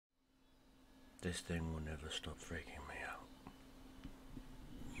This thing will never stop freaking me out.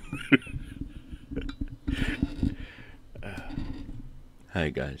 Hey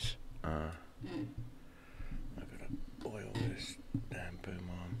guys, I gotta oil this damn boom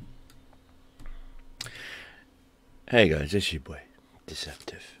arm. Hey guys, it's your boy,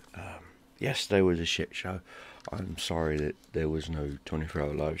 Deceptive. Yesterday was a shit show. I'm sorry that there was no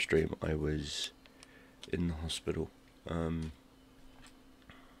 24-hour live stream. I was in the hospital.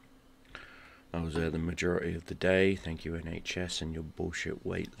 I was there the majority of the day. Thank you, NHS, and your bullshit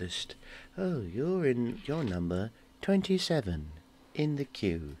wait list. Oh, you're in your number 27 in the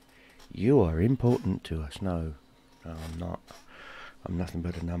queue. You are important to us. No, I'm not. I'm nothing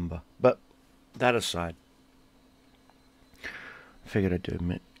but a number. But that aside, I figured I'd do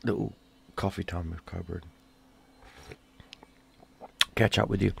a little coffee time with Cobra. Catch up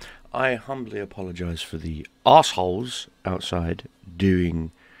with you. I humbly apologise for the assholes outside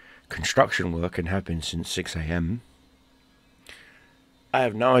doing construction work and have been since 6 a.m. I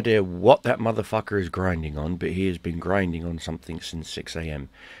have no idea what that motherfucker is grinding on, but he has been grinding on something since 6 a.m.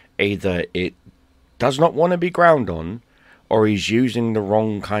 Either it does not want to be ground on, or he's using the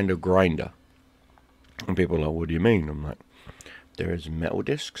wrong kind of grinder. And people are like, what do you mean? I'm like, there's metal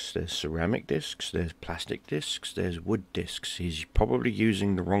discs, there's ceramic discs, there's plastic discs, there's wood discs. He's probably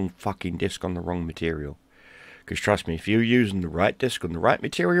using the wrong fucking disc on the wrong material. Because trust me, if you're using the right disc on the right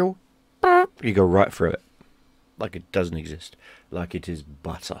material, you go right through it. Like it doesn't exist. Like it is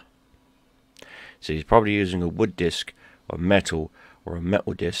butter. So he's probably using a wood disc or metal or a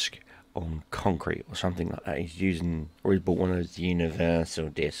metal disc on concrete or something like that. He's using, or he's bought one of those universal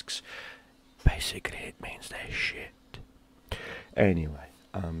discs. Basically it means they're shit. Anyway,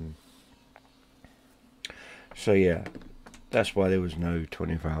 so yeah, that's why there was no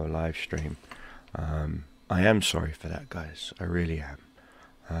 24-hour live stream. I am sorry for that, guys. I really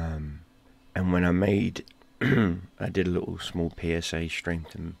am. And when I made, I did a little small PSA stream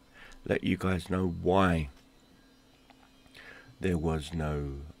to let you guys know why there was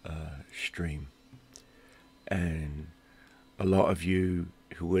no stream. And a lot of you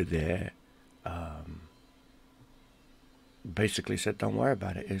who were there basically said, don't worry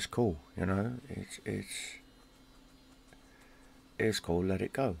about it, it's cool, you know, it's cool, let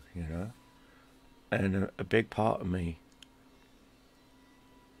it go, you know. And a big part of me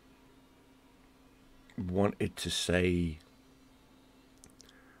wanted to say,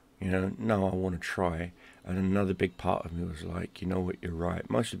 you know, no, I want to try. And another big part of me was like, you know what, you're right.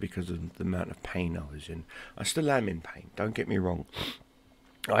 Mostly because of the amount of pain I was in. I still am in pain, don't get me wrong.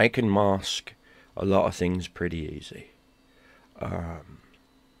 I can mask a lot of things pretty easy.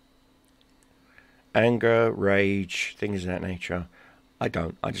 Anger, rage, things of that nature, I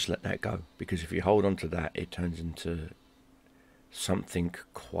don't. I just let that go. Because if you hold on to that, it turns into something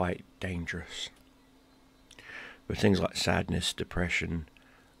quite dangerous. But things like sadness, depression,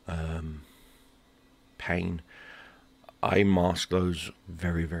 pain, I mask those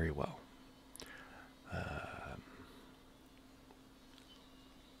very, very well.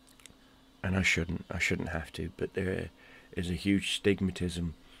 And I shouldn't have to, but there is a huge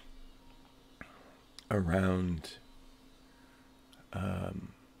stigmatism around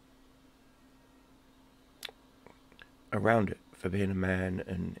it for being a man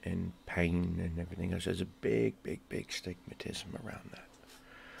and pain and everything else. There's a big stigmatism around that,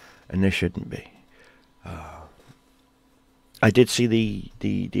 and there shouldn't be. I did see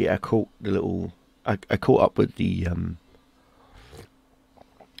I caught up with the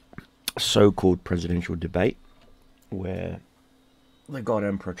so-called presidential debate where the God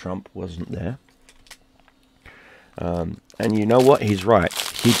Emperor Trump wasn't there. And you know what? He's right.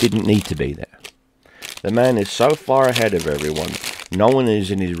 He didn't need to be there. The man is so far ahead of everyone, no one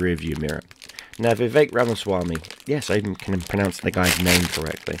is in his rearview mirror. Now, Vivek Ramaswamy, yes, I even can pronounce the guy's name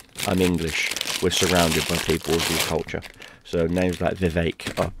correctly. I'm English. We're surrounded by people with this culture. So names like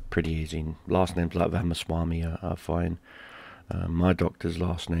Vivek are pretty easy. Last names like Ramaswamy are fine. My doctor's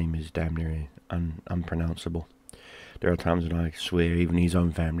last name is damn near unpronounceable. There are times when I swear even his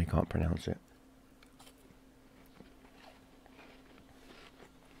own family can't pronounce it.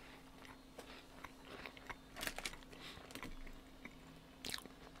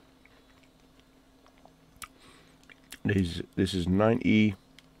 This is 94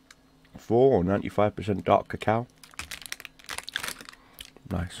 or 95% dark cacao.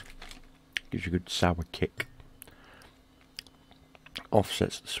 Nice. Gives you a good sour kick.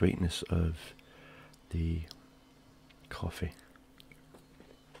 Offsets the sweetness of the coffee.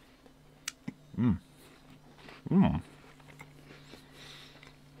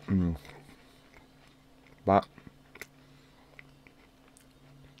 But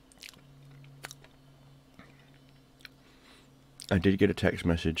I did get a text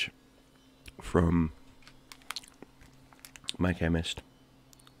message from my chemist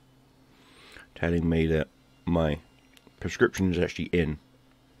telling me that my prescription is actually in.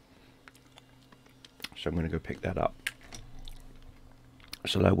 So I'm going to go pick that up.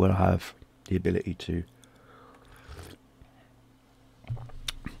 So I will have the ability to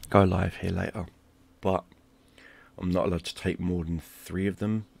go live here later. But I'm not allowed to take more than 3 of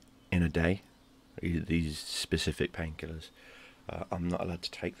them in a day. These specific painkillers. I'm not allowed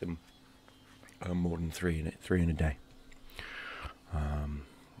to take them more than 3 in a day.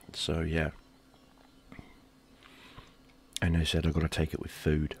 So yeah. And they said I've got to take it with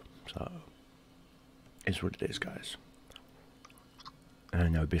food. So it's what it is, guys. And I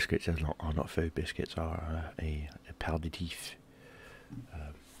know biscuits are not food. Biscuits are a palliative.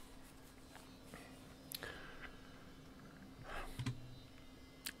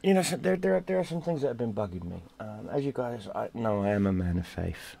 You know, so there are some things that have been bugging me. As you guys know, I am a man of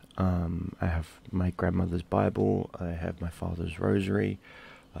faith. I have my grandmother's Bible. I have my father's rosary.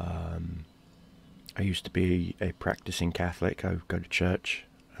 I used to be a practicing Catholic. I would go to church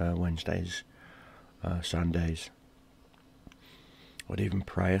Wednesdays, Sundays. I would even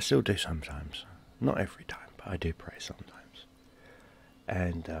pray. I still do sometimes. Not every time, but I do pray sometimes.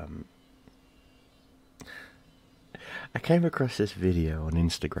 And I came across this video on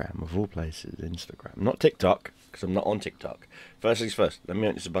Instagram, of all places, Instagram. Not TikTok, because I'm not on TikTok. First things first, let me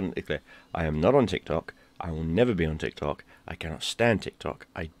make this abundantly clear. I am not on TikTok. I will never be on TikTok. I cannot stand TikTok.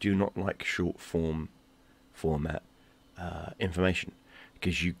 I do not like short format information,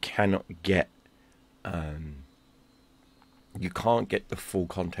 because you cannot get you can't get the full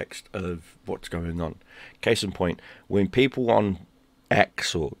context of what's going on. Case in point, when people on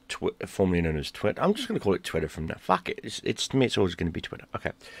X, or formerly known as Twitter, I'm just going to call it Twitter from now. Fuck it. It's to me, it's always going to be Twitter.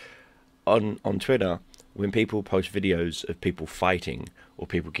 Okay. On Twitter, when people post videos of people fighting, or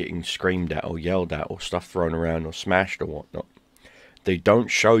people getting screamed at, or yelled at, or stuff thrown around, or smashed, or whatnot, they don't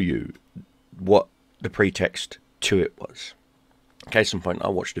show you what the pretext to it was. Case in point, I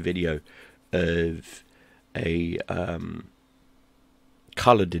watched a video of a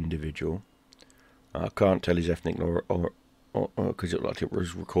coloured individual. I can't tell his ethnic or because it looked like it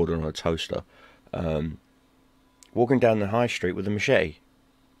was recorded on a toaster, walking down the high street with a machete.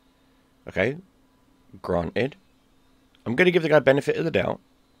 Okay, granted, I'm going to give the guy benefit of the doubt.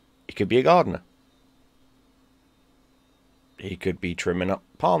 He could be a gardener. He could be trimming up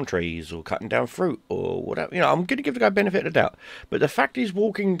palm trees or cutting down fruit or whatever. You know, I'm going to give the guy benefit of the doubt. But the fact he's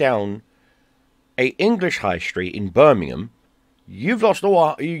walking down a English high street in Birmingham, you've lost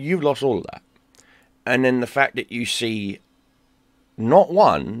all of that. And then the fact that you see not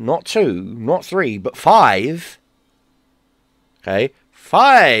 1, not 2, not 3, but 5. Okay,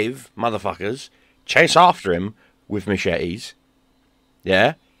 5 motherfuckers chase after him with machetes.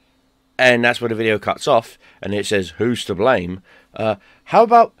 Yeah, and that's where the video cuts off, and it says, "Who's to blame?" How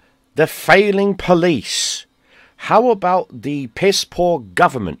about the failing police? How about the piss poor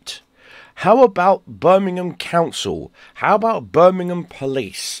government? How about Birmingham Council? How about Birmingham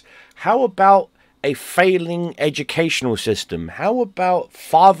Police? How about a failing educational system? How about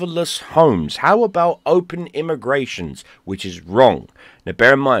fatherless homes? How about open immigrations, which is wrong? Now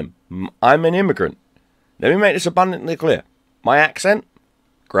bear in mind, I'm an immigrant. Let me make this abundantly clear. My accent?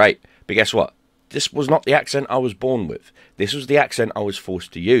 Great. But guess what? This was not the accent I was born with. This was the accent I was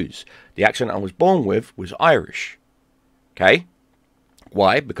forced to use. The accent I was born with was Irish. Okay?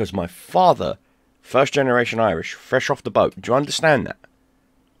 Why? Because my father, first generation Irish, fresh off the boat. Do you understand that?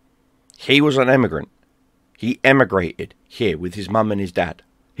 He was an immigrant. He emigrated here with his mum and his dad.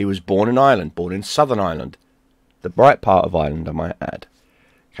 He was born in Ireland, born in Southern Ireland. The bright part of Ireland, I might add.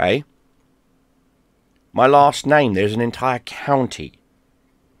 Okay? My last name, there's an entire county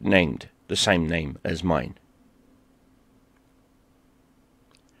named the same name as mine.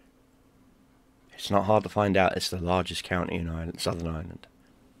 It's not hard to find out. It's the largest county in Ireland, Southern Ireland.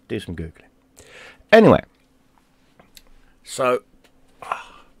 Do some Googling. Anyway. So...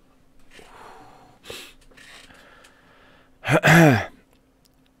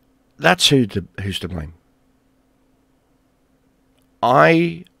 that's who's to blame.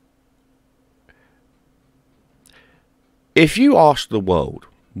 If you ask the world,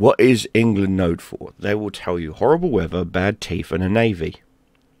 what is England known for? They will tell you horrible weather, bad teeth, and a navy.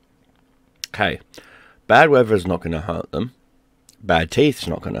 Okay, bad weather is not going to hurt them. Bad teeth is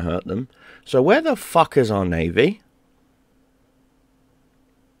not going to hurt them. So where the fuck is our navy?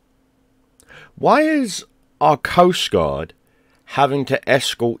 Why is our Coast Guard having to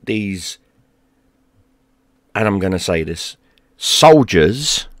escort these, and I'm going to say this,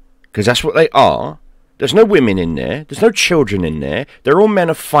 soldiers, because that's what they are. There's no women in there. There's no children in there. They're all men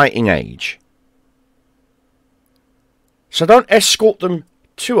of fighting age. So don't escort them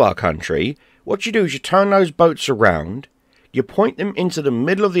to our country. What you do is you turn those boats around, you point them into the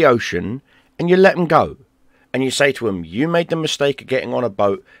middle of the ocean, and you let them go. And you say to them, you made the mistake of getting on a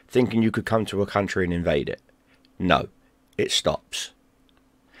boat thinking you could come to a country and invade it. No, it stops.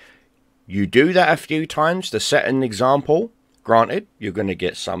 You do that a few times to set an example. Granted, you're going to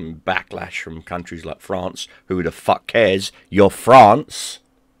get some backlash from countries like France. Who the fuck cares? You're France.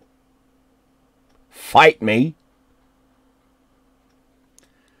 Fight me.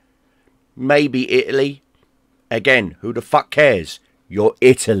 Maybe Italy. Again, who the fuck cares? You're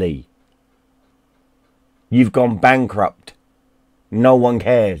Italy. You've gone bankrupt. No one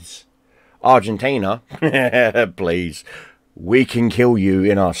cares. Argentina, please. We can kill you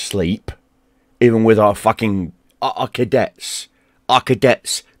in our sleep. Even with our fucking... Our cadets. Our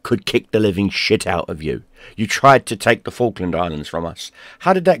cadets could kick the living shit out of you. You tried to take the Falkland Islands from us.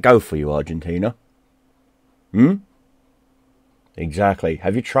 How did that go for you, Argentina? Exactly.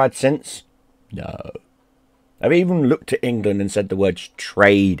 Have you tried since? No. Have you even looked at England and said the words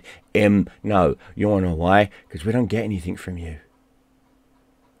trade, No. You want to know why? Because we don't get anything from you.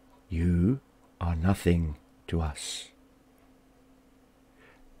 You are nothing to us.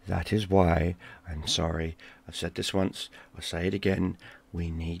 That is why, I'm sorry, I've said this once, I'll say it again,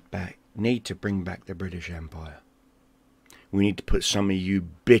 we need to bring back the British Empire. We need to put some of you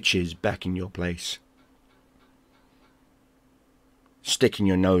bitches back in your place. Sticking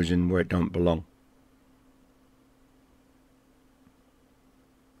your nose in where it don't belong.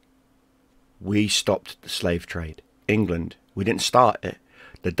 We stopped the slave trade. England, we didn't start it.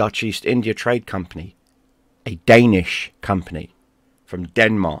 The Dutch East India Trade Company, a Danish company from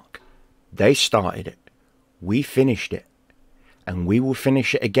Denmark, they started it. We finished it. And we will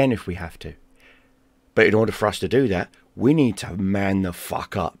finish it again if we have to. But in order for us to do that, we need to man the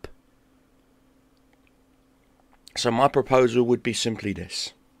fuck up. So my proposal would be simply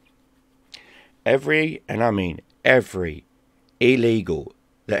this. Every, and I mean every, illegal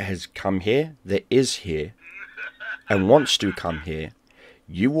that has come here, that is here, and wants to come here,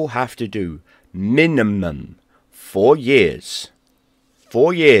 you will have to do minimum 4 years.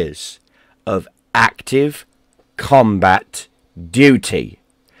 4 years of active combat duty,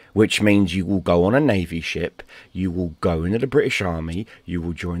 which means you will go on a navy ship, you will go into the British Army, you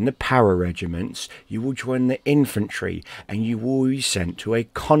will join the para regiments, you will join the infantry, and you will be sent to a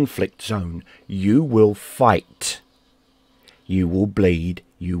conflict zone. You will fight. You will bleed.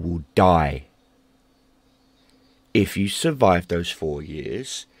 You will die. If you survive those 4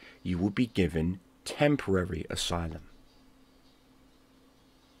 years, you will be given temporary asylum.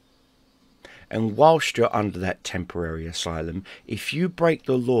 And whilst you're under that temporary asylum, if you break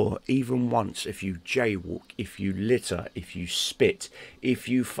the law even once, if you jaywalk, if you litter, if you spit, if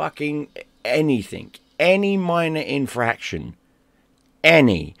you fucking anything, any minor infraction,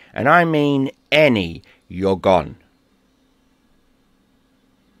 any, and I mean any, you're gone.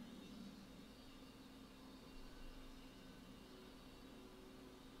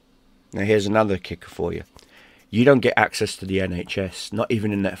 Now here's another kicker for you. You don't get access to the NHS, not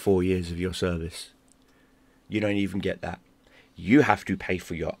even in that 4 years of your service. You don't even get that. You have to pay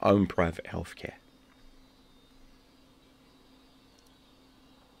for your own private healthcare.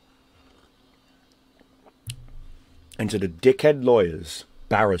 And to the dickhead lawyers,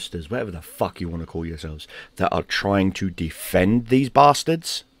 barristers, whatever the fuck you want to call yourselves, that are trying to defend these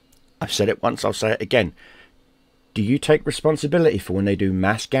bastards, I've said it once, I'll say it again. Do you take responsibility for when they do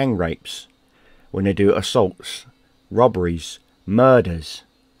mass gang rapes? When they do assaults, robberies, murders?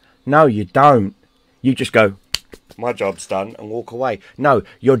 No, you don't. You just go, my job's done, and walk away. No,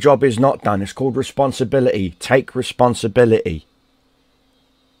 your job is not done. It's called responsibility. Take responsibility.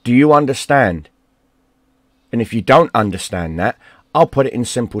 Do you understand? And if you don't understand that, I'll put it in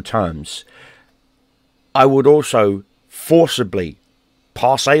simple terms. I would also forcibly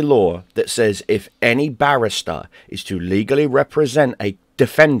pass a law that says if any barrister is to legally represent a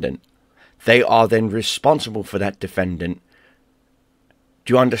defendant, they are then responsible for that defendant.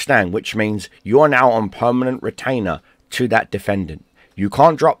 Do you understand? Which means you are now on permanent retainer to that defendant. You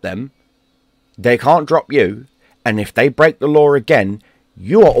can't drop them. They can't drop you. And if they break the law again,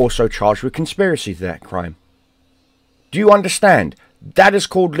 you are also charged with conspiracy to that crime. Do you understand? That is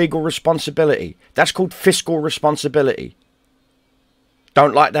called legal responsibility. That's called fiscal responsibility.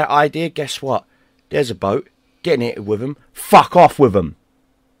 Don't like that idea? Guess what? There's a boat. Get in it with them. Fuck off with them.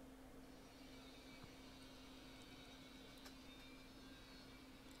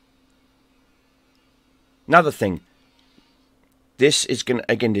 Another thing. This is gonna,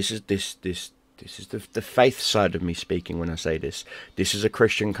 again, this This is the faith side of me speaking when I say this. This is a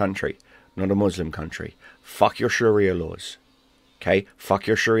Christian country, not a Muslim country. Fuck your Sharia laws. Okay? Fuck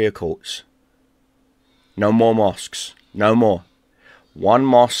your Sharia courts. No more mosques. No more. One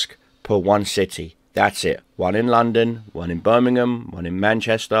mosque per one city. That's it. One in London, one in Birmingham, one in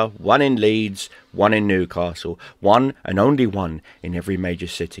Manchester, one in Leeds, one in Newcastle. One and only one in every major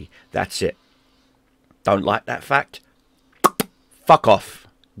city. That's it. Don't like that fact? Fuck off.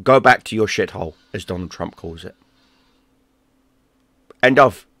 Go back to your shithole, as Donald Trump calls it. End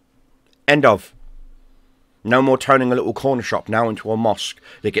of. End of. No more turning a little corner shop now into a mosque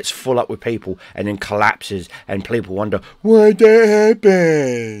that gets full up with people and then collapses and people wonder, why'd that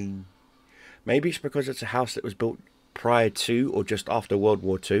happen? Maybe it's because it's a house that was built prior to or just after World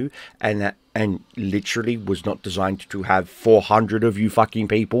War II and literally was not designed to have 400 of you fucking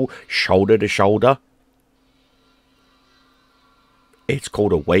people shoulder to shoulder. It's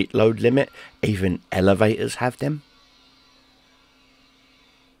called a weight load limit. Even elevators have them.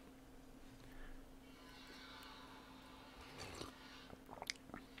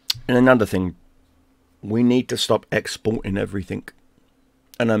 And another thing, we need to stop exporting everything.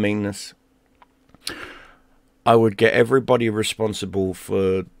 And I mean this. I would get everybody responsible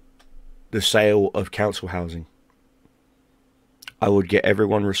for the sale of council housing. I would get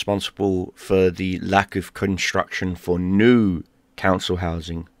everyone responsible for the lack of construction for new council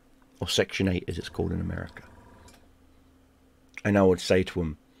housing, or Section 8 as it's called in America. And I would say to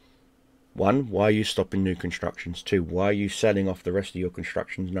them, 1, why are you stopping new constructions? 2, why are you selling off the rest of your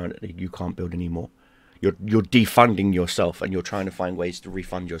constructions knowing that you can't build anymore? You're defunding yourself, and you're trying to find ways to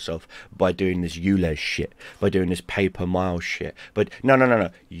refund yourself by doing this ULEZ shit, by doing this pay-per-mile shit. But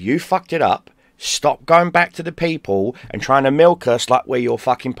no. You fucked it up. Stop going back to the people and trying to milk us like we're your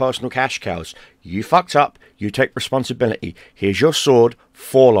fucking personal cash cows. You fucked up. You take responsibility. Here's your sword.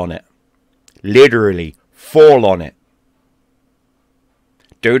 Fall on it. Literally, fall on it.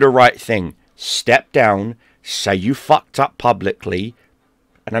 Do the right thing. Step down. Say you fucked up publicly.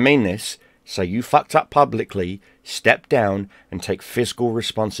 And I mean this. Say you fucked up publicly. Step down and take fiscal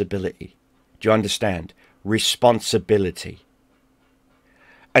responsibility. Do you understand? Responsibility.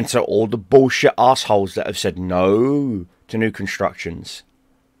 And so all the bullshit assholes that have said no to new constructions,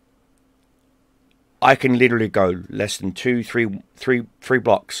 I can literally go less than three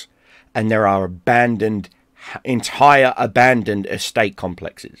blocks, and there are entire abandoned estate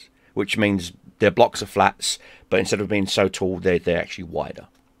complexes, which means their blocks are flats, but instead of being so tall, they're actually wider.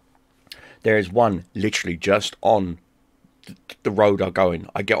 There is one literally just on the road I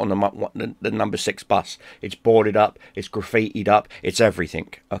get on the number 6 bus. It's boarded up, it's graffitied up, it's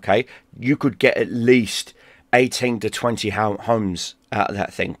everything, okay? You could get at least 18 to 20 homes out of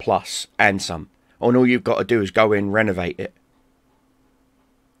that thing, plus, and some. And all you've got to do is go in, renovate it.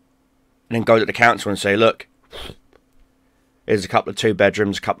 And then go to the council and say, look, here's a couple of 2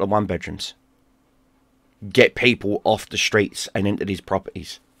 bedrooms, a couple of 1 bedrooms. Get people off the streets and into these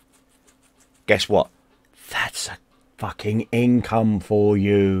properties. Guess what? That's a fucking income for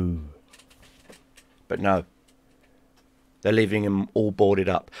you. But no, they're leaving them all boarded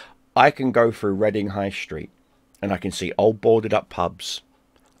up. I can go through Reading High Street and I can see old boarded up pubs,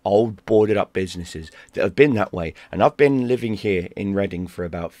 old boarded up businesses that have been that way. And I've been living here in Reading for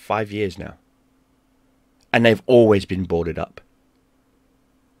about 5 years now, and they've always been boarded up.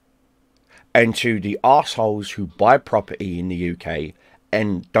 And to the arseholes who buy property in the UK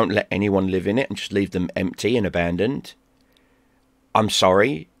and don't let anyone live in it and just leave them empty and abandoned, I'm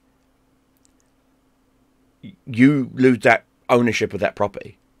sorry, you lose that ownership of that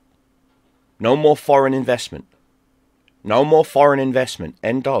property. No more foreign investment. No more foreign investment.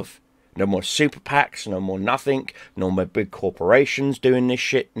 End of. No more super PACs, no more nothing, no more big corporations doing this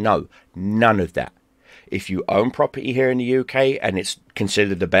shit. No, none of that. If you own property here in the UK and it's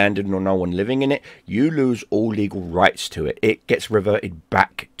considered abandoned or no one living in it, you lose all legal rights to it. It gets reverted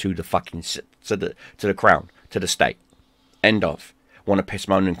back to the fucking to the crown, to the state. End of. Want to piss,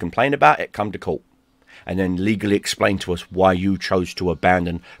 moan and complain about it? Come to court, and then legally explain to us why you chose to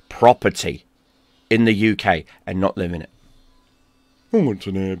abandon property in the UK and not live in it. Oh, it's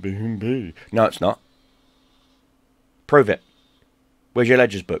an Airbnb. No, it's not. Prove it. Where's your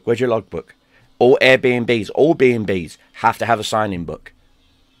ledger's book? Where's your logbook? All Airbnbs, all B&Bs have to have a sign-in book.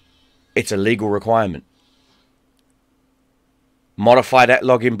 It's a legal requirement. Modify that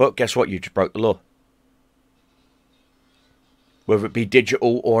login book, guess what? You just broke the law. Whether it be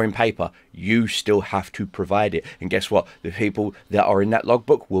digital or in paper, you still have to provide it. And guess what? The people that are in that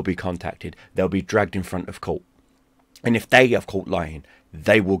logbook will be contacted. They'll be dragged in front of court. And if they have caught lying,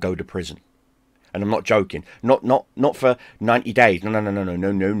 they will go to prison. And I'm not joking. Not for 90 days.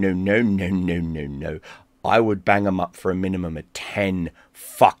 No. I would bang them up for a minimum of 10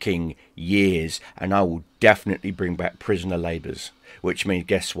 fucking years. And I will definitely bring back prisoner labours. Which means,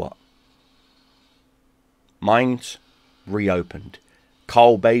 guess what? Mines reopened.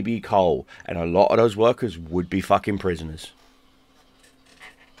 Coal, baby, coal. And a lot of those workers would be fucking prisoners.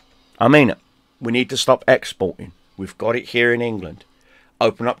 I mean it. We need to stop exporting. We've got it here in England.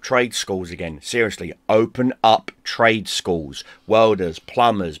 Open up trade schools again. Seriously, open up trade schools. Welders,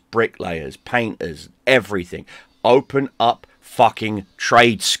 plumbers, bricklayers, painters, everything. Open up fucking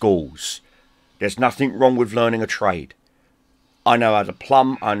trade schools. There's nothing wrong with learning a trade. I know how to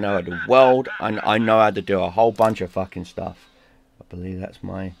plumb, I know how to weld, and I know how to do a whole bunch of fucking stuff. I believe that's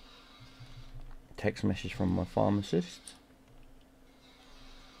my text message from my pharmacist.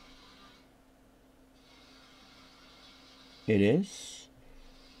 It is.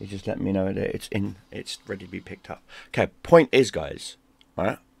 You just let me know that it's ready to be picked up. Okay, point is, guys,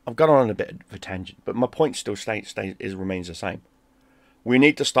 right? I've gone on a bit of a tangent, but my point still remains the same. We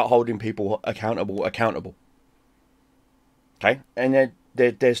need to start holding people accountable. Okay? And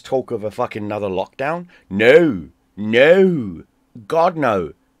there's talk of a fucking another lockdown. No. God,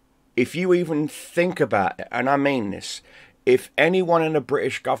 no. If you even think about it, and I mean this, if anyone in the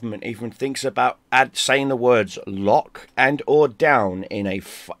British government even thinks about saying the words lock and or down in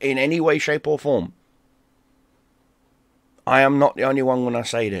any way, shape or form, I am not the only one when I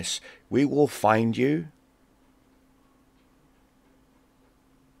say this. We will find you.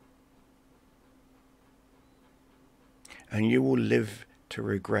 And you will live to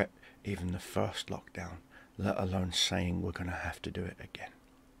regret even the first lockdown, let alone saying we're going to have to do it again.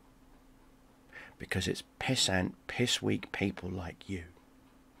 Because it's piss weak people like you.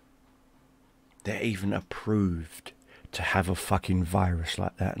 They're even approved to have a fucking virus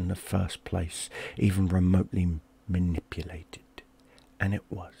like that in the first place. Even remotely manipulated. And it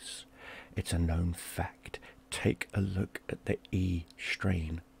was. It's a known fact. Take a look at the E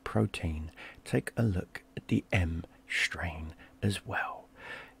strain protein. Take a look at the M strain as well.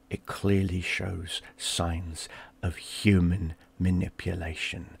 It clearly shows signs of human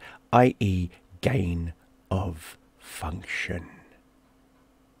manipulation, i.e. gain of function.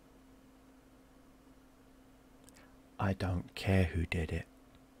 I don't care who did it.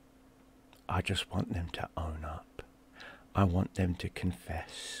 I just want them to own up. I want them to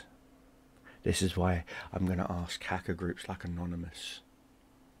confess. This is why I'm going to ask hacker groups like Anonymous.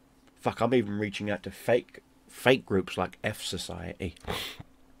 Fuck, I'm even reaching out to fake groups like F Society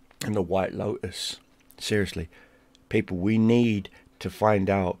and the White Lotus. Seriously, people, we need to find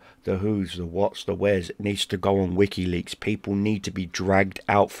out the who's, the what's, the where's. It needs to go on WikiLeaks. People need to be dragged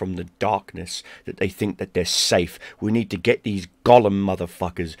out from the darkness that they think that they're safe. We need to get these Gollum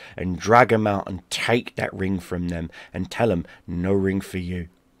motherfuckers and drag them out and take that ring from them and tell them, no ring for you.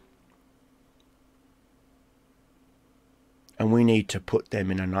 And we need to put them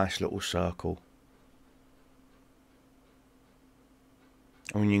in a nice little circle.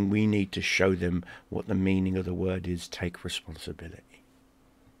 And we need to show them what the meaning of the word is, take responsibility.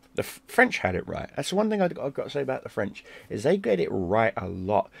 The French had it right. That's the one thing I've got to say about the French, is they get it right a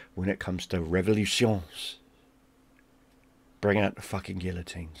lot when it comes to revolutions. Bring out the fucking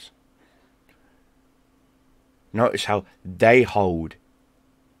guillotines. Notice how they hold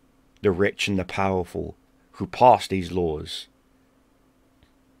the rich and the powerful who pass these laws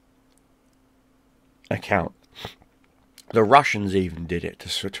account. The Russians even did it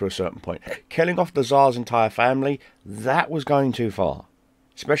to a certain point. Killing off the Tsar's entire family, that was going too far.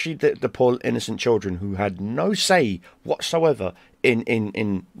 Especially the poor innocent children who had no say whatsoever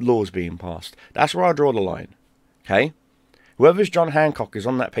in laws being passed. That's where I draw the line. Okay? Whoever's John Hancock is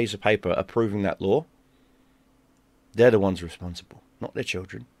on that piece of paper approving that law, they're the ones responsible. Not their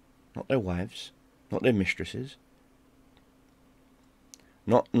children. Not their wives. Not their mistresses.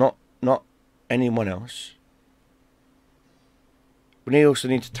 Not anyone else. We also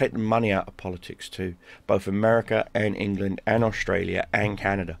need to take the money out of politics too. Both America and England and Australia and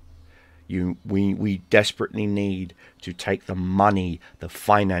Canada. We desperately need to take the money, the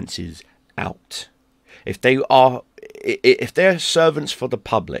finances out. If they're servants for the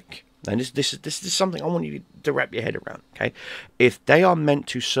public, and this is something I want you to wrap your head around, okay? If they are meant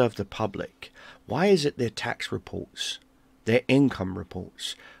to serve the public, why is it their tax reports, their income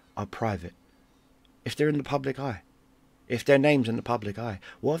reports are private? If they're in the public eye. If their name's in the public eye,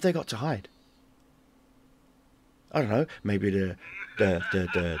 what have they got to hide? I don't know. Maybe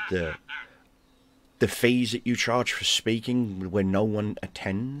the fees that you charge for speaking when no one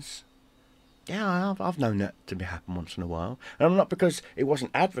attends. Yeah, I've known that to be happen once in a while. And I'm not because it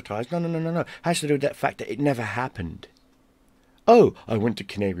wasn't advertised. No. It has to do with that fact that it never happened. Oh, I went to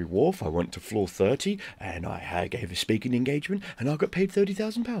Canary Wharf, I went to floor 30, and I gave a speaking engagement, and I got paid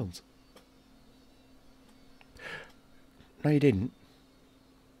 £30,000. No, you didn't.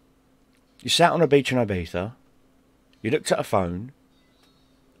 You sat on a beach in Ibiza, you looked at a phone,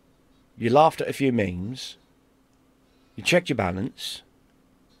 you laughed at a few memes, you checked your balance,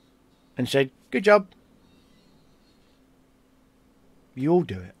 and said, good job. You all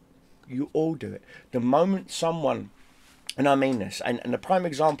do it. You all do it. The moment someone, and I mean this, and the prime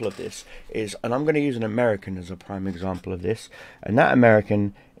example of this is, and I'm going to use an American as a prime example of this, and that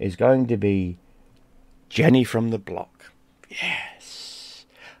American is going to be Jenny from the block. Yes.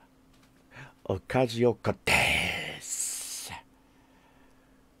 Ocasio-Cortez.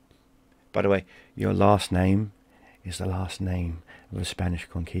 By the way, your last name is the last name of a Spanish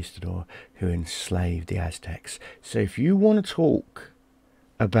conquistador who enslaved the Aztecs. So if you want to talk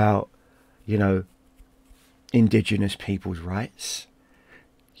about, you know, indigenous people's rights,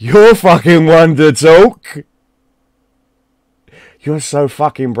 you're fucking one to talk. You're so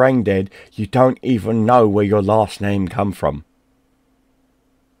fucking brain dead, you don't even know where your last name come from.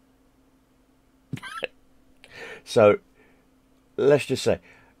 So, let's just say,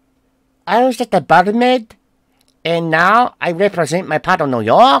 I was just a barmaid, and now I represent my part of New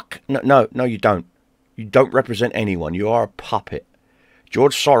York. No, you don't. You don't represent anyone. You are a puppet.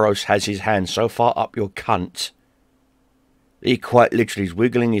 George Soros has his hand so far up your cunt, he quite literally is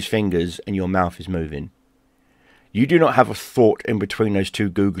wiggling his fingers and your mouth is moving. You do not have a thought in between those two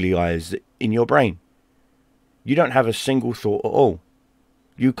googly eyes in your brain. You don't have a single thought at all.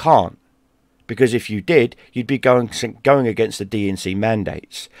 You can't. Because if you did, you'd be going against the DNC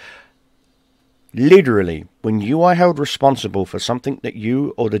mandates. Literally, when you are held responsible for something that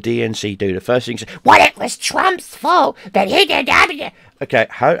you or the DNC do, the first thing is, well, it was Trump's fault that he did that. Okay,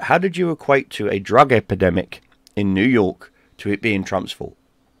 how did you equate to a drug epidemic in New York to it being Trump's fault?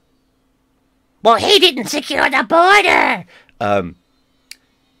 Well, he didn't secure the border.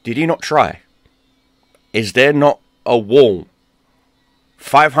 Did he not try? Is there not a wall,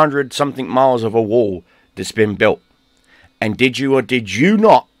 500 something miles of a wall that's been built? And did you or did you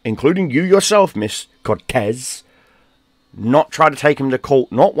not, including you yourself, Miss Cortez, not try to take him to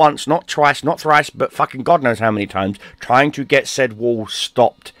court, not once, not twice, not thrice, but fucking God knows how many times, trying to get said wall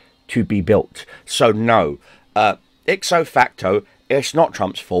stopped to be built? So no, ipso facto, it's not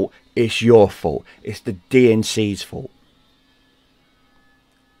Trump's fault, it's your fault. It's the DNC's fault.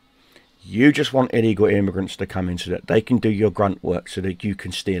 You just want illegal immigrants to come in so that they can do your grunt work so that you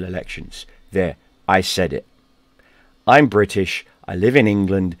can steal elections. There, I said it. I'm British, I live in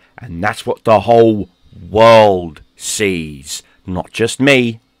England, and that's what the whole world sees. Not just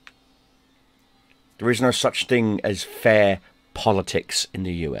me. There is no such thing as fair politics in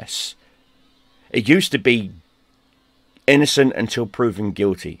the US. It used to be innocent until proven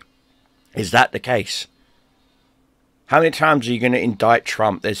guilty. Is that the case? How many times are you going to indict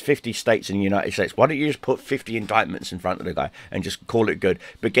Trump? There's 50 states in the United States. Why don't you just put 50 indictments in front of the guy and just call it good?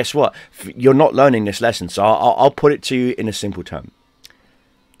 But guess what? You're not learning this lesson, so I'll put it to you in a simple term.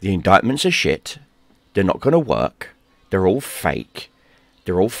 The indictments are shit. They're not going to work. They're all fake.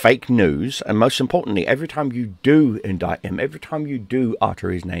 They're all fake news. And most importantly, every time you do indict him, every time you do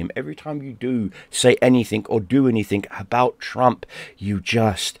utter his name, every time you do say anything or do anything about Trump, you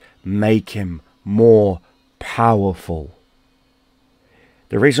just make him more powerful.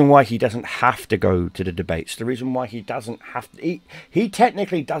 The reason why he doesn't have to go to the debates, the reason why he doesn't have to, he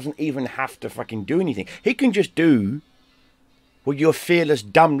technically doesn't even have to fucking do anything. He can just do what your fearless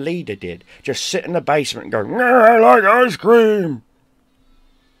dumb leader did. Just sit in the basement and go, I like ice cream.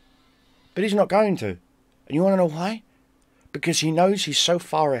 But he's not going to. And you want to know why? Because he knows he's so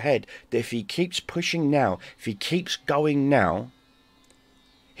far ahead that if he keeps pushing now, if he keeps going now,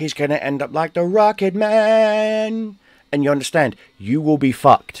 he's going to end up like the Rocket Man. And you understand, you will be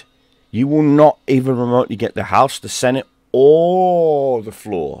fucked. You will not even remotely get the House, the Senate, or the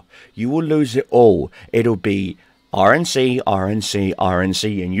floor. You will lose it all. It'll be RNC, RNC,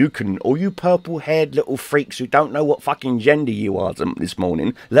 RNC, and you can, all you purple-haired little freaks who don't know what fucking gender you are this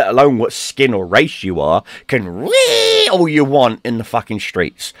morning, let alone what skin or race you are, can wee all you want in the fucking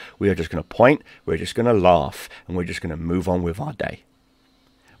streets. We are just going to point, we're just going to laugh, and we're just going to move on with our day.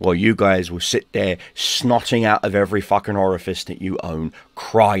 While you guys will sit there snotting out of every fucking orifice that you own,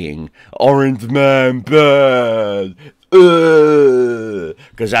 crying, Orange Man bad,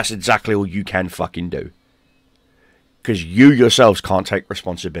 because that's exactly all you can fucking do. Because you yourselves can't take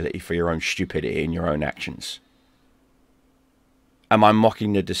responsibility for your own stupidity and your own actions. Am I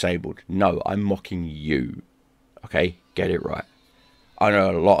mocking the disabled? No, I'm mocking you. Okay, get it right. I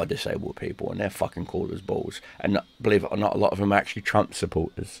know a lot of disabled people, and they're fucking cool as balls. And believe it or not, a lot of them are actually Trump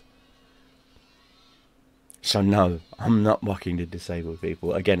supporters. So no, I'm not mocking the disabled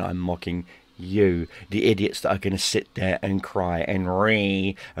people. Again, I'm mocking you, the idiots that are going to sit there and cry and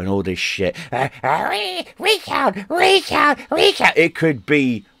and all this shit. Recount. It could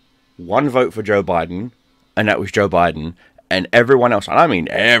be one vote for Joe Biden, and that was Joe Biden, and everyone else, and I mean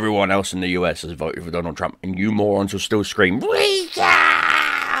everyone else in the US has voted for Donald Trump, and you morons will still scream,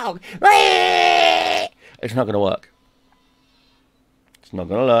 recount! It's not going to work. It's not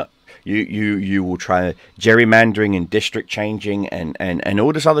going to work. You will try gerrymandering and district changing and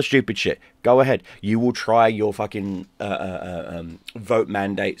all this other stupid shit. Go ahead. You will try your fucking vote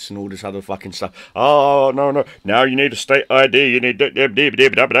mandates and all this other fucking stuff. Oh, no. Now you need a state ID. You need...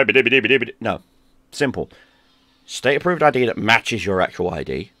 No. Simple. State approved ID that matches your actual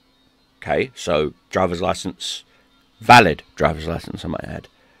ID. Okay, so driver's license, valid driver's license, I might add.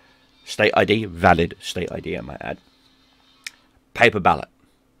 State ID, valid state ID, I might add. Paper ballot.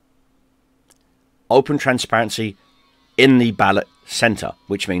 Open transparency in the ballot center,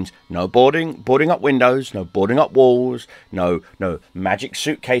 which means no boarding up windows, no boarding up walls, no magic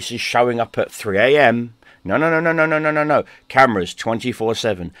suitcases showing up at 3 a.m. No. Cameras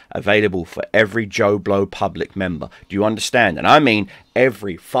 24/7 available for every Joe Blow public member. Do you understand? And I mean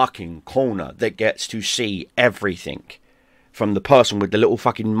every fucking corner that gets to see everything. From the person with the little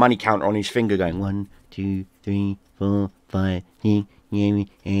fucking money counter on his finger going 1, 2, 3, 4, 5, 6, 7,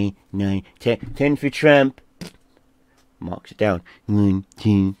 8, 9, 10. 10 for Trump. Marks it down. 1,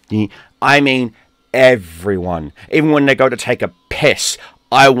 2, 3. I mean everyone. Even when they go to take a piss,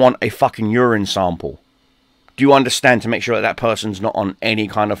 I want a fucking urine sample. Do you understand? To make sure that that person's not on any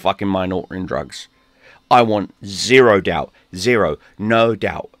kind of fucking mind-altering drugs. I want zero doubt. Zero. No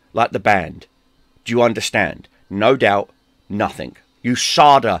doubt. Like the band. Do you understand? No doubt. Nothing.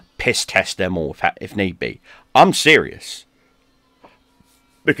 USADA piss test them all if need be. I'm serious.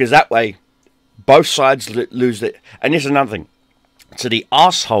 Because that way, both sides lose it. And here's another thing. To the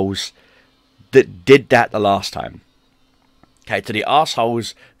assholes that did that the last time. Okay, to the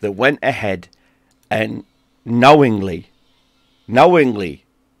assholes that went ahead and knowingly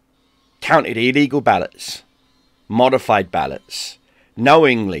counted illegal ballots, modified ballots,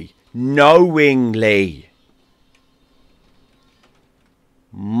 knowingly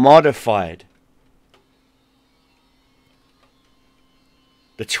modified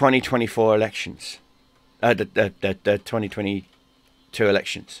the 2024 elections, the 2022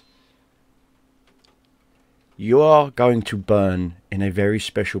 elections. You are going to burn in a very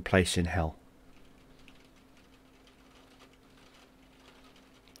special place in hell.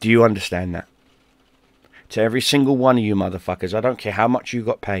 Do you understand that? To every single one of you motherfuckers, I don't care how much you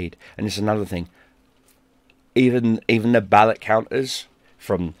got paid. And it's another thing. Even the ballot counters,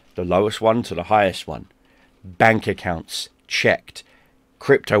 from the lowest one to the highest one, bank accounts checked,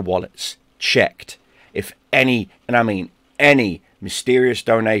 crypto wallets checked. If any, and I mean any, mysterious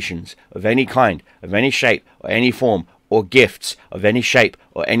donations of any kind, of any shape or any form, or gifts of any shape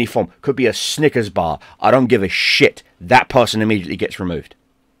or any form, could be a Snickers bar, I don't give a shit, that person immediately gets removed.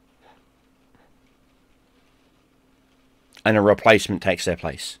 And a replacement takes their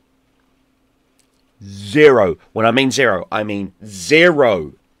place. Zero. When I mean zero, I mean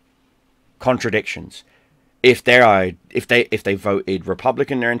zero contradictions. If they voted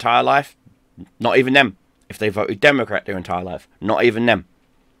Republican their entire life, not even them. If they voted Democrat their entire life, not even them.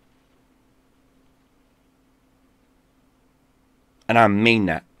 And I mean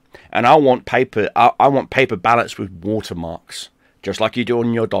that. And I want paper ballots with watermarks, just like you do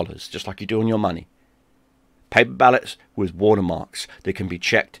on your dollars, just like you do on your money. Paper ballots with watermarks that can be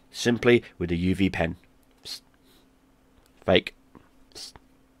checked simply with a UV pen. Psst. Fake. Psst.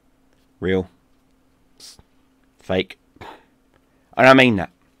 Real. Psst. Fake. And I mean that.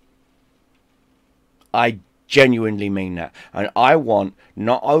 I genuinely mean that. And I want,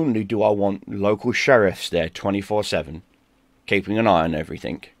 not only do I want local sheriffs there 24/7, keeping an eye on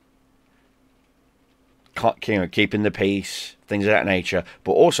everything, keeping the peace, things of that nature,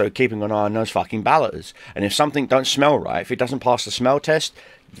 but also keeping an eye on those fucking balloters. And if something don't smell right, if it doesn't pass the smell test,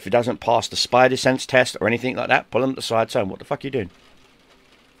 if it doesn't pass the spider sense test or anything like that, pull them to the side, saying, what the fuck are you doing?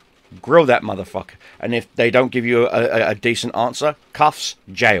 Grill that motherfucker. And if they don't give you a decent answer, cuffs,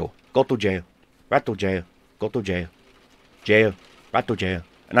 jail. Go to jail. Right to jail. Go to jail. Jail. Right to jail.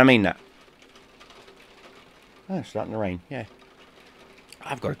 And I mean that. Oh, it's starting to rain. Yeah.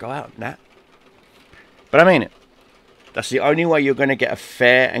 I've got to go out and that. But I mean it. That's the only way you're going to get a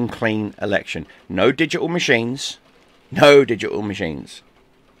fair and clean election. No digital machines. No digital machines.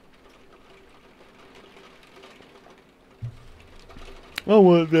 Oh,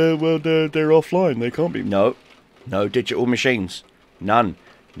 well, they're offline. They can't be. No. No digital machines. None.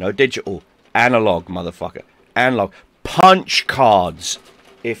 No digital. Analog, motherfucker. Analog. Punch cards,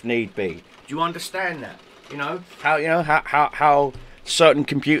 if need be. Do you understand that? How certain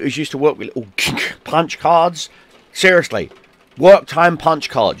computers used to work with little punch cards? Seriously. Work time punch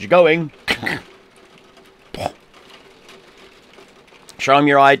cards. You're going. Show them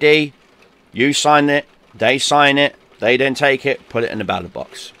your ID. You sign it. They sign it. They then take it, put it in the ballot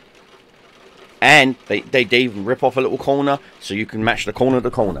box. And they even rip off a little corner so you can match the corner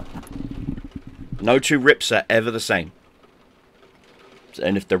to corner. No two rips are ever the same.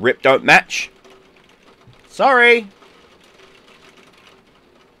 And if the rip don't match, sorry.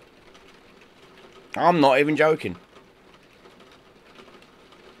 I'm not even joking.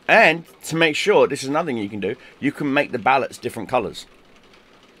 And to make sure, this is another thing you can do, you can make the ballots different colours.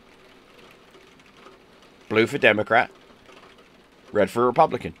 Blue for Democrat, red for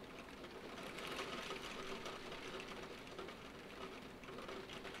Republican.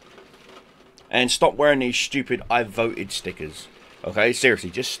 And stop wearing these stupid "I voted" stickers. Okay, seriously,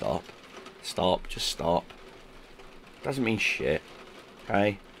 just stop. Stop, just stop. Doesn't mean shit.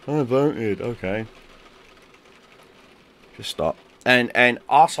 Okay? I voted, okay. Just stop. And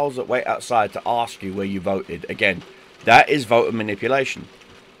arseholes that wait outside to ask you where you voted, again, that is voter manipulation.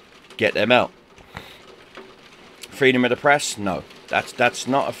 Get them out. Freedom of the press? No. That's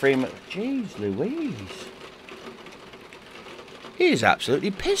not a freedom of... Jeez Louise. He is absolutely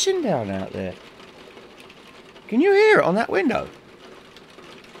pissing down out there. Can you hear it on that window?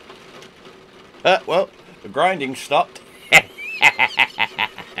 Well, the grinding stopped.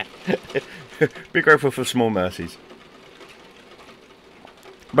 Be grateful for small mercies.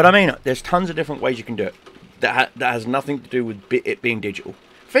 But I mean, there's tons of different ways you can do it. That has nothing to do with it being digital.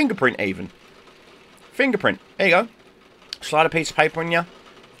 Fingerprint even. Fingerprint. There you go. Slide a piece of paper in your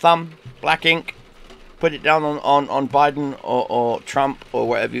thumb, black ink, put it down on Biden or Trump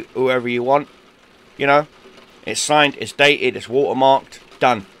or whoever you want. You know, it's signed, it's dated, it's watermarked,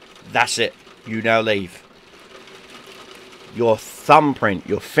 done. That's it. You now leave. Your thumbprint,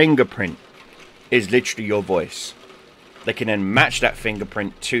 your fingerprint is literally your voice. They can then match that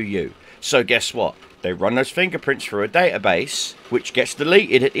fingerprint to you. So guess what? They run those fingerprints through a database, which gets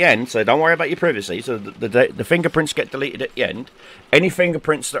deleted at the end. So don't worry about your privacy. So the fingerprints get deleted at the end. Any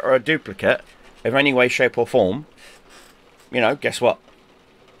fingerprints that are a duplicate, of any way, shape, or form, you know, guess what?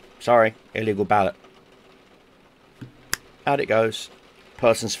 Sorry, illegal ballot. Out it goes.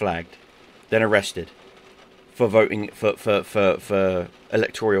 Person's flagged, then arrested for voting for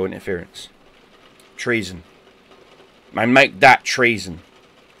electoral interference, treason. And make that treason.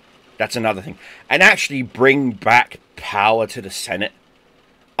 That's another thing. And actually bring back power to the Senate.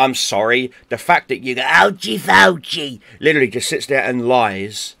 I'm sorry. The fact that you go, ouchie Fauci, literally just sits there and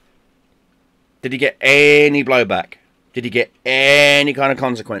lies. Did he get any blowback? Did he get any kind of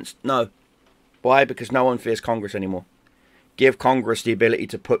consequence? No. Why? Because no one fears Congress anymore. Give Congress the ability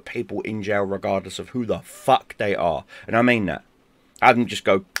to put people in jail regardless of who the fuck they are. And I mean that. Have them just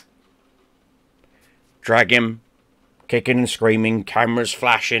go, drag him, kicking and screaming, cameras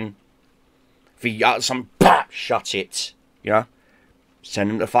flashing. If he got some, shut it. You know?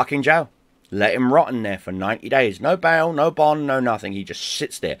 Send him to fucking jail. Let him rot in there for 90 days. No bail, no bond, no nothing. He just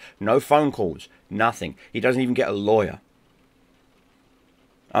sits there. No phone calls. Nothing. He doesn't even get a lawyer.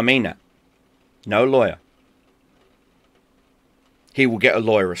 I mean that. No lawyer. He will get a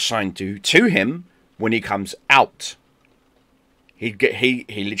lawyer assigned to him when he comes out. He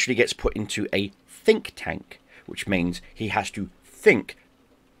literally gets put into a think tank, which means he has to think.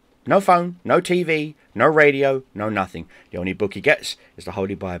 No phone, no TV, no radio, no nothing. The only book he gets is the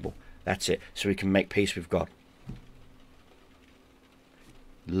Holy Bible. That's it. So he can make peace with God.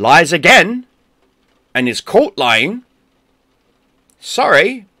 Lies again and is caught lying.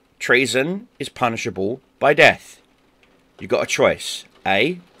 Sorry, treason is punishable by death. You got a choice.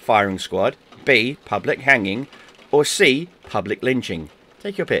 A, firing squad. B, public hanging. Or C, public lynching.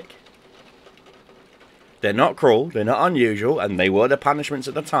 Take your pick. They're not cruel, they're not unusual, and they were the punishments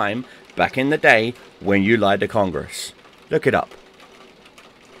at the time, back in the day, when you lied to Congress. Look it up.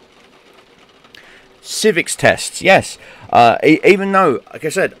 Civics tests, yes. Even though, like I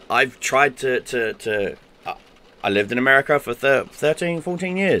said, I've tried to I lived in America for 13,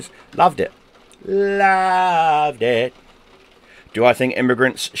 14 years. Loved it. Loved it. Do I think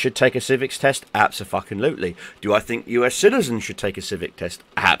immigrants should take a civics test? Abso-fucking-lutely. Do I think US citizens should take a civic test?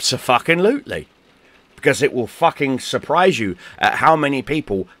 Abso-fucking-lutely. Because it will fucking surprise you at how many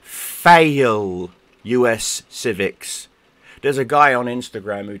people fail US civics. There's a guy on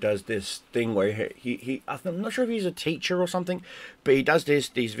Instagram who does this thing where I'm not sure if he's a teacher or something, but he does these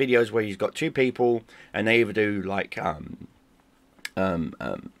videos where he's got two people and they either do like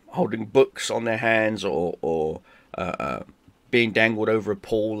holding books on their hands or being dangled over a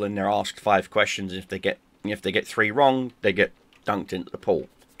pool, and they're asked 5 questions. If they get 3 wrong, they get dunked into the pool.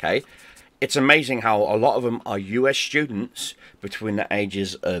 Okay, it's amazing how a lot of them are US students between the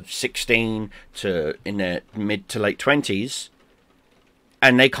ages of 16 to in their mid to late 20s,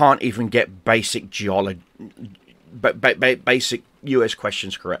 and they can't even get basic geology, basic US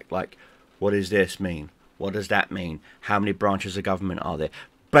questions correct. Like, what does this mean? What does that mean? How many branches of government are there?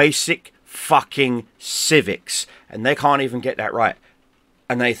 Basic fucking civics, and they can't even get that right.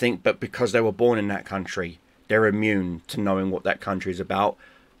 And they think, but because they were born in that country, they're immune to knowing what that country is about.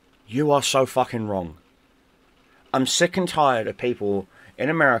 You are so fucking wrong. I'm sick and tired of people in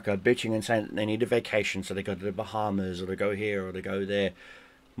America bitching and saying that they need a vacation, so they go to the Bahamas or they go here or they go there.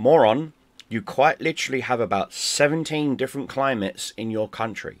 Moron, you quite literally have about 17 different climates in your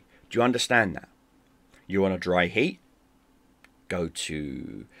country. Do you understand that? You want a dry heat? Go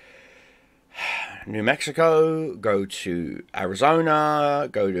to New Mexico, go to Arizona,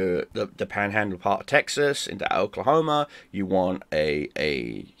 go to the panhandle part of Texas, into Oklahoma. You want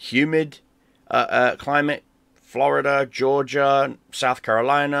a humid climate, Florida, Georgia, South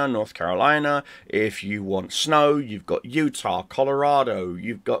Carolina, North Carolina. If you want snow, you've got Utah, Colorado.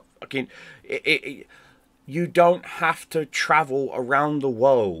 You've got fucking... you don't have to travel around the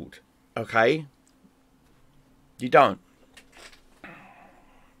world, okay? You don't.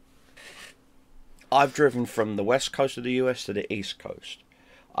 I've driven from the west coast of the US to the east coast.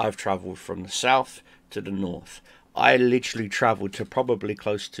 I've travelled from the south to the north. I literally travelled to probably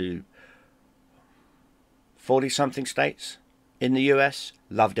close to 40-something states in the US.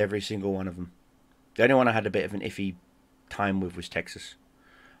 Loved every single one of them. The only one I had a bit of an iffy time with was Texas.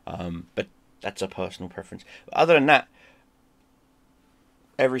 But that's a personal preference. But other than that,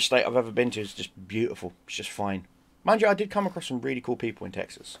 every state I've ever been to is just beautiful. It's just fine. Mind you, I did come across some really cool people in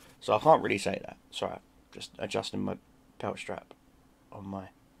Texas, so I can't really say that. Sorry, just adjusting my belt strap on my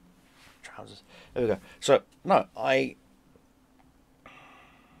trousers. There we go. So, no, it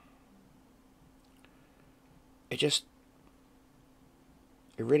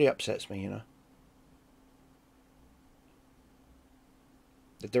really upsets me, you know.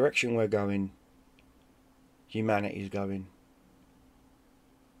 The direction we're going, humanity's going,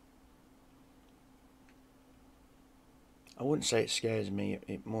 I wouldn't say it scares me,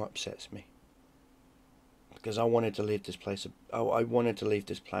 it more upsets me. Because I wanted to leave this place, I wanted to leave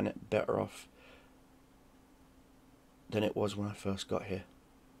this planet better off than it was when I first got here.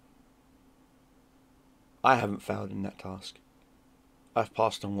 I haven't failed in that task. I've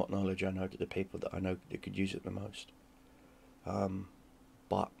passed on what knowledge I know to the people that I know that could use it the most.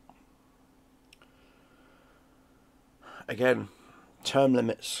 But, again, term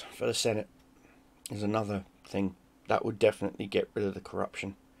limits for the Senate is another thing. That would definitely get rid of the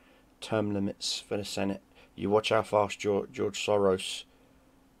corruption. Term limits for the Senate. You watch how fast George Soros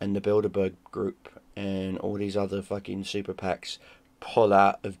and the Bilderberg Group and all these other fucking super PACs pull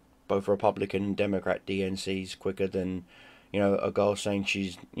out of both Republican and Democrat DNCs quicker than, you know, a girl saying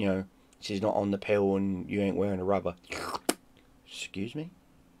she's not on the pill and you ain't wearing a rubber. Excuse me?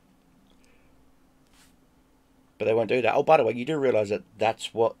 But they won't do that. Oh, by the way, you do realise that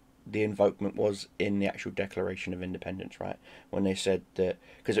that's what the invokement was in the actual Declaration of Independence, right? When they said that,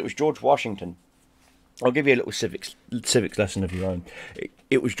 because it was George Washington. I'll give you a little civics lesson of your own.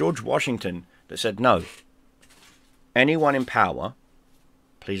 It was George Washington that said, no, anyone in power,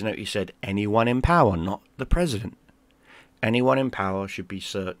 please note he said anyone in power, not the president. Anyone in power should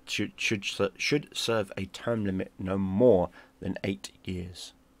serve a term limit no more than 8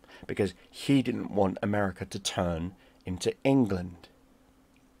 years. Because he didn't want America to turn into England,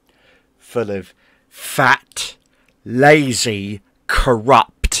 full of fat, lazy,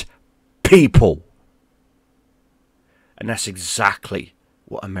 corrupt people. And that's exactly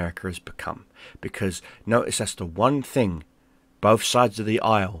what America has become. Because notice that's the one thing both sides of the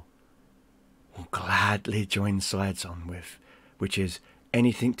aisle will gladly join sides on with, which is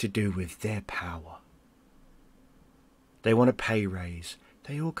anything to do with their power. They want a pay raise.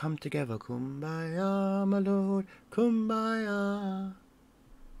 They all come together. Kumbaya, my lord, kumbaya.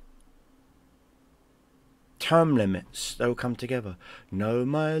 Term limits, they all come together. No,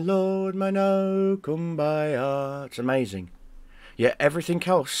 my lord, my no, kumbaya. It's amazing. Yet everything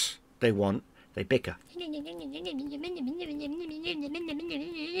else they want, they bicker. You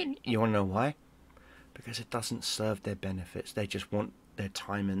want to know why? Because it doesn't serve their benefits. They their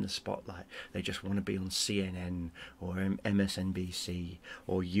time in the spotlight. They just want to be on CNN or MSNBC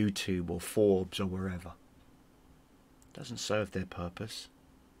or YouTube or Forbes or wherever. Doesn't serve their purpose.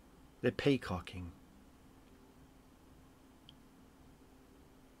 They're peacocking.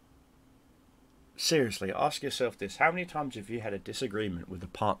 Seriously, ask yourself this. How many times have you had a disagreement with a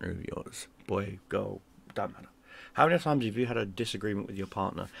partner of yours? Boy, girl, don't matter. How many times have you had a disagreement with your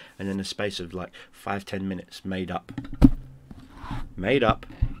partner and in the space of like 5-10 minutes made up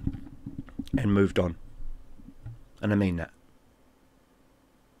and moved on? And I mean that.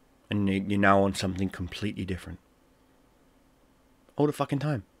 And you're now on something completely different. All the fucking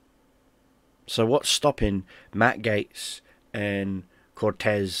time. So what's stopping Matt Gaetz and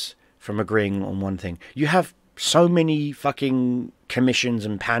Cortez from agreeing on one thing? You have so many fucking commissions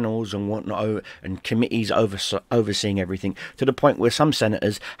and panels and whatnot and committees overseeing everything, to the point where some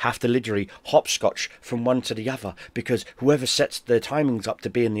senators have to literally hopscotch from one to the other because whoever sets their timings up to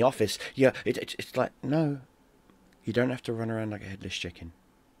be in the office, yeah, it's like, no, you don't have to run around like a headless chicken,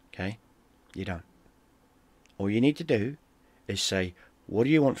 okay? You don't. All you need to do is say, what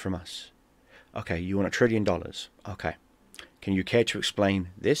do you want from us? Okay, you want $1 trillion. Okay. Can you care to explain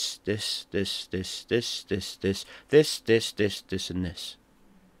this, and this?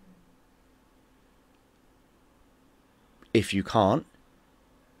 If you can't,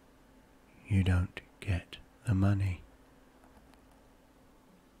 you don't get the money.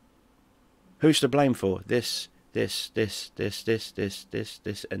 Who's to blame for this, and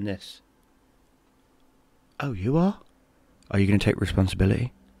this? Oh, you are? Are you going to take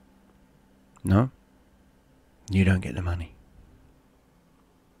responsibility? No? You don't get the money.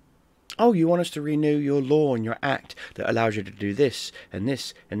 Oh, you want us to renew your law and your act that allows you to do this, and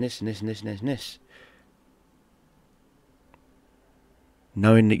this, and this, and this, and this, and this, and this.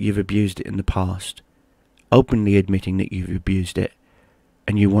 Knowing that you've abused it in the past, openly admitting that you've abused it,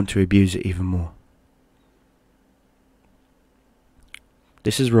 and you want to abuse it even more.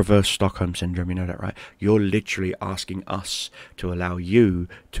 This is reverse Stockholm Syndrome, you know that, right? You're literally asking us to allow you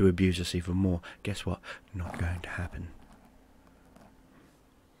to abuse us even more. Guess what? Not going to happen.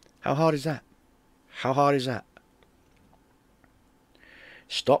 How hard is that? How hard is that?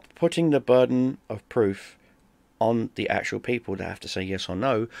 Stop putting the burden of proof on the actual people that have to say yes or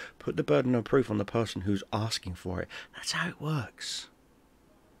no. Put the burden of proof on the person who's asking for it. That's how it works.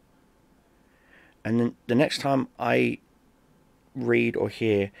 And then the next time I read or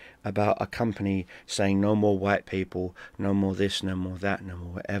hear about a company saying no more white people, no more this, no more that, no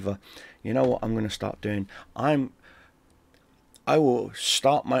more whatever, you know what I'm going to start doing? I will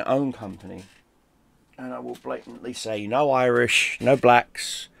start my own company, and I will blatantly say no Irish, no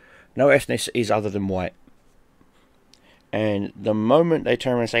blacks, no ethnicities other than white. And the moment they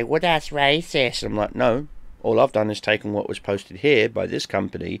turn around and say, well, that's racist, I'm like, no, all I've done is taken what was posted here by this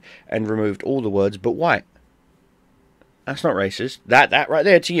company and removed all the words but white. That's not racist. That right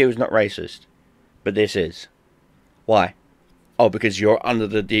there to you is not racist. But this is. Why? Oh, because you're under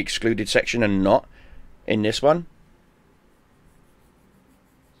the excluded section and not in this one?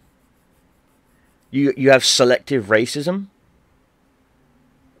 You have selective racism?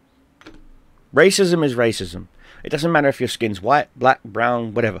 Racism is racism. It doesn't matter if your skin's white, black,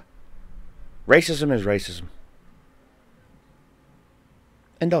 brown, whatever. Racism is racism.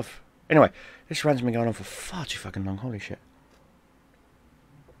 End of. Anyway, this rant's been going on for far too fucking long. Holy shit.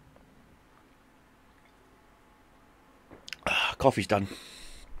 Coffee's done.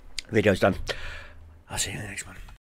 Video's done. I'll see you in the next one.